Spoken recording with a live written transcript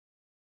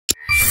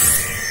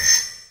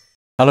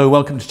Hello,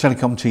 welcome to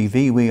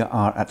TelecomTV. We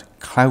are at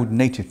Cloud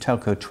Native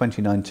Telco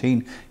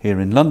 2019 here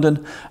in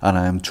London, and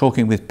I am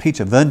talking with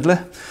Peter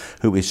Wendler,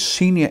 who is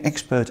Senior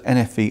Expert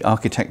NFV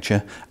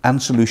Architecture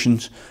and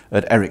Solutions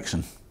at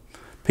Ericsson.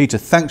 Peter,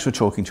 thanks for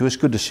talking to us.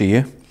 Good to see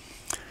you.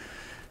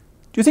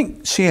 Do you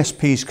think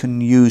CSPs can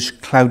use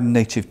cloud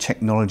native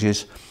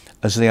technologies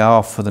as they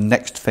are for the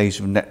next phase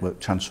of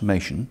network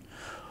transformation,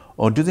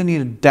 or do they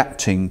need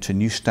adapting to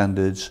new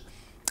standards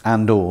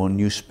and/or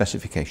new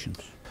specifications?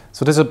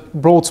 So there's a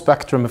broad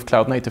spectrum of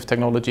cloud-native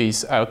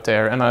technologies out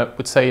there, and I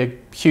would say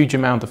a huge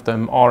amount of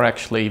them are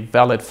actually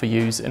valid for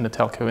use in the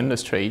telco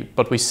industry.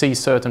 But we see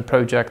certain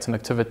projects and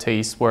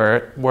activities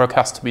where work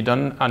has to be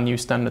done and new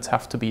standards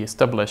have to be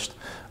established,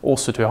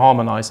 also to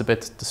harmonize a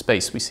bit the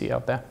space we see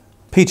out there.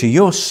 Peter,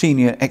 you're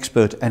Senior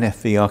Expert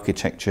NFV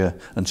Architecture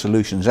and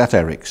Solutions at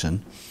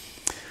Ericsson.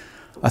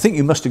 I think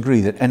you must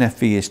agree that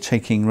NFV is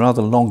taking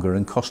rather longer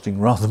and costing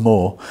rather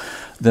more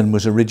than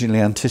was originally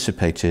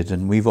anticipated,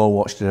 and we've all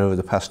watched it over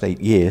the past 8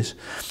 years.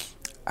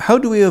 How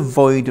do we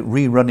avoid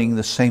rerunning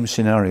the same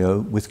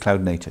scenario with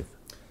Cloud Native?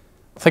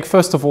 I think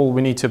first of all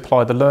we need to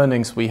apply the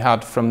learnings we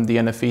had from the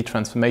NFV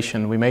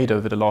transformation we made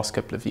over the last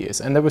couple of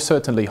years, and there were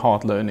certainly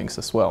hard learnings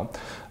as well.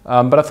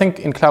 But I think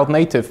in Cloud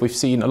Native we've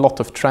seen a lot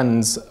of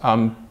trends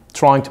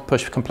trying to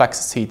push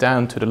complexity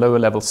down to the lower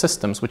level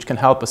systems, which can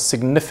help us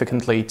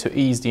significantly to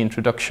ease the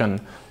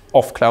introduction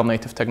of cloud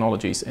native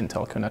technologies in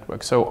telco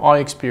networks. So my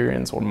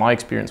experience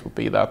would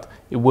be that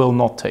it will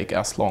not take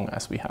as long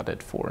as we had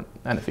it for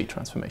an NFV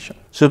transformation.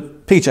 So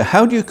Peter,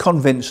 how do you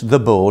convince the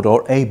board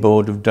or a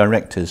board of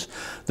directors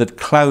that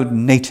cloud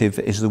native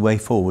is the way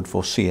forward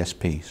for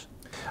CSPs?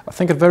 I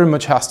think it very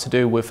much has to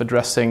do with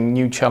addressing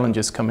new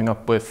challenges coming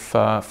up with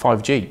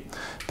 5G.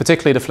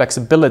 Particularly the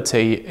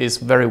flexibility is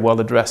very well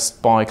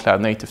addressed by cloud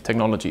native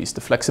technologies.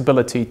 The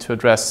flexibility to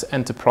address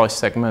enterprise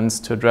segments,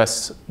 to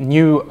address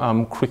new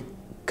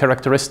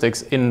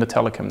characteristics in the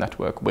telecom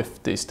network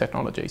with these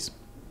technologies.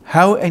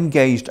 How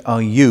engaged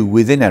are you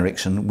within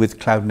Ericsson with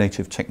cloud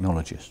native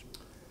technologies?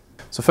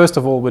 So first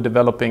of all, we're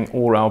developing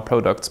all our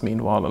products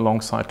meanwhile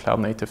alongside cloud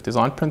native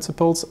design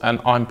principles, and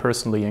I'm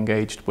personally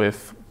engaged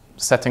with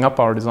setting up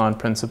our design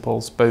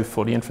principles both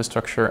for the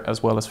infrastructure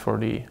as well as for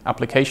the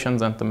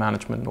applications and the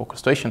management and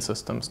orchestration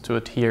systems to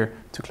adhere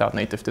to cloud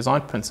native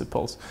design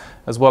principles.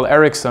 As well,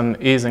 Ericsson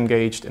is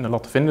engaged in a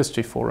lot of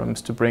industry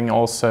forums to bring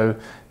also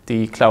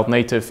the cloud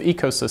native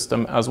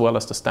ecosystem as well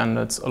as the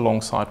standards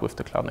alongside with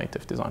the cloud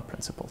native design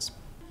principles.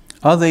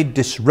 Are they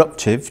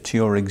disruptive to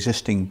your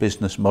existing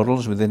business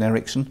models within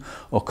Ericsson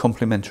or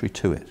complementary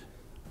to it?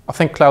 I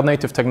think cloud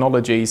native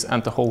technologies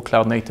and the whole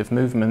cloud native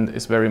movement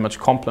is very much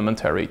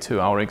complementary to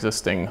our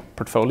existing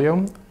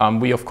portfolio.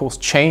 We of course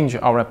change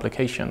our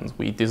applications,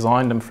 we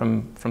design them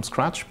from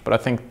scratch, but I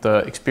think the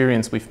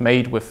experience we've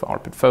made with our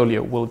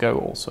portfolio will go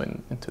also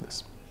into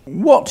this.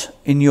 What,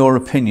 in your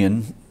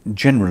opinion,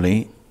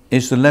 generally,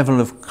 is the level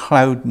of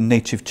cloud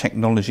native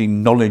technology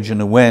knowledge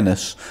and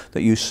awareness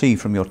that you see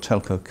from your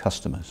telco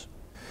customers?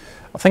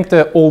 I think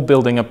they're all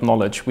building up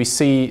knowledge. We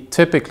see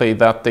typically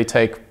that they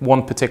take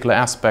one particular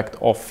aspect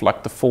of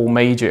like the 4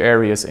 major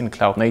areas in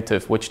cloud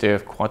native, which they're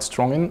quite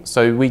strong in.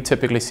 So we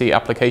typically see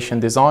application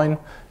design,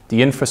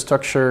 the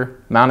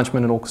infrastructure,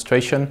 management and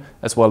orchestration,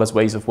 as well as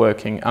ways of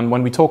working. And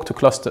when we talk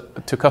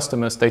to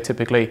customers, they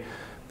typically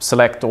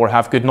select or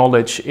have good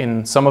knowledge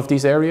in some of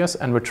these areas,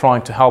 and we're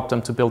trying to help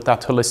them to build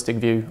that holistic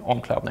view on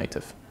cloud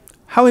native.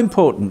 How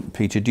important,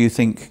 Peter, do you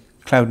think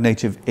cloud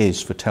native is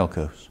for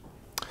telcos?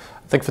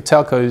 I think for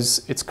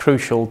telcos, it's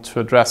crucial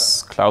to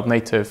address cloud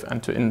native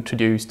and to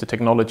introduce the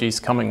technologies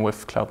coming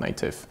with cloud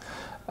native.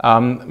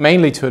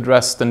 Mainly to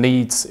address the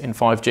needs in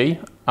 5G,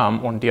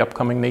 or the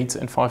upcoming needs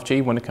in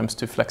 5G when it comes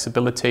to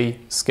flexibility,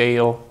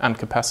 scale and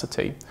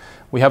capacity.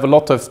 We have a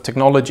lot of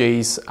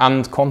technologies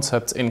and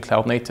concepts in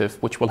cloud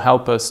native which will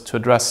help us to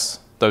address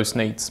those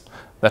needs.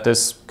 That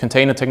is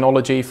container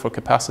technology for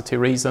capacity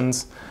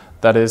reasons,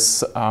 that is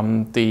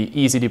the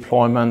easy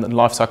deployment and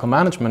lifecycle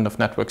management of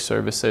network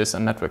services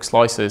and network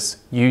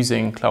slices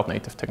using cloud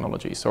native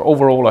technology. So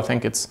overall, I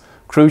think it's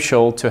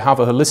crucial to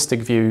have a holistic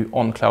view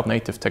on cloud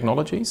native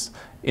technologies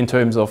in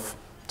terms of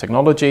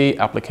technology,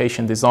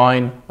 application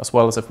design, as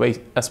well as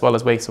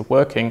ways of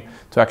working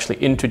to actually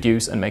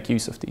introduce and make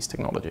use of these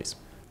technologies.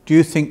 Do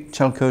you think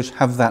telcos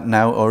have that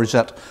now, or is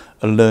that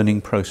a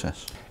learning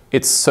process?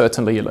 It's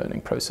certainly a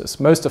learning process.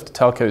 Most of the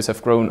telcos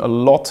have grown a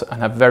lot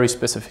and have very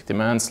specific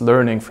demands,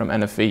 learning from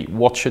NFV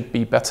what should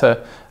be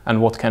better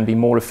and what can be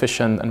more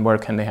efficient and where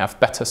can they have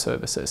better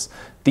services.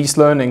 These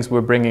learnings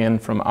we're bringing in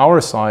from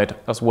our side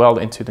as well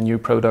into the new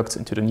products,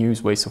 into the new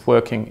ways of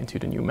working, into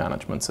the new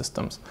management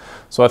systems.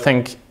 So I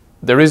think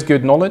there is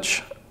good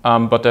knowledge,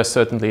 but there's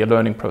certainly a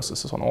learning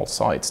process on all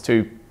sides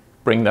to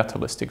bring that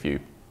holistic view.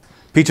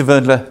 Peter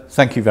Wendler,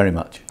 thank you very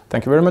much.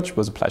 Thank you very much. It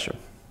was a pleasure.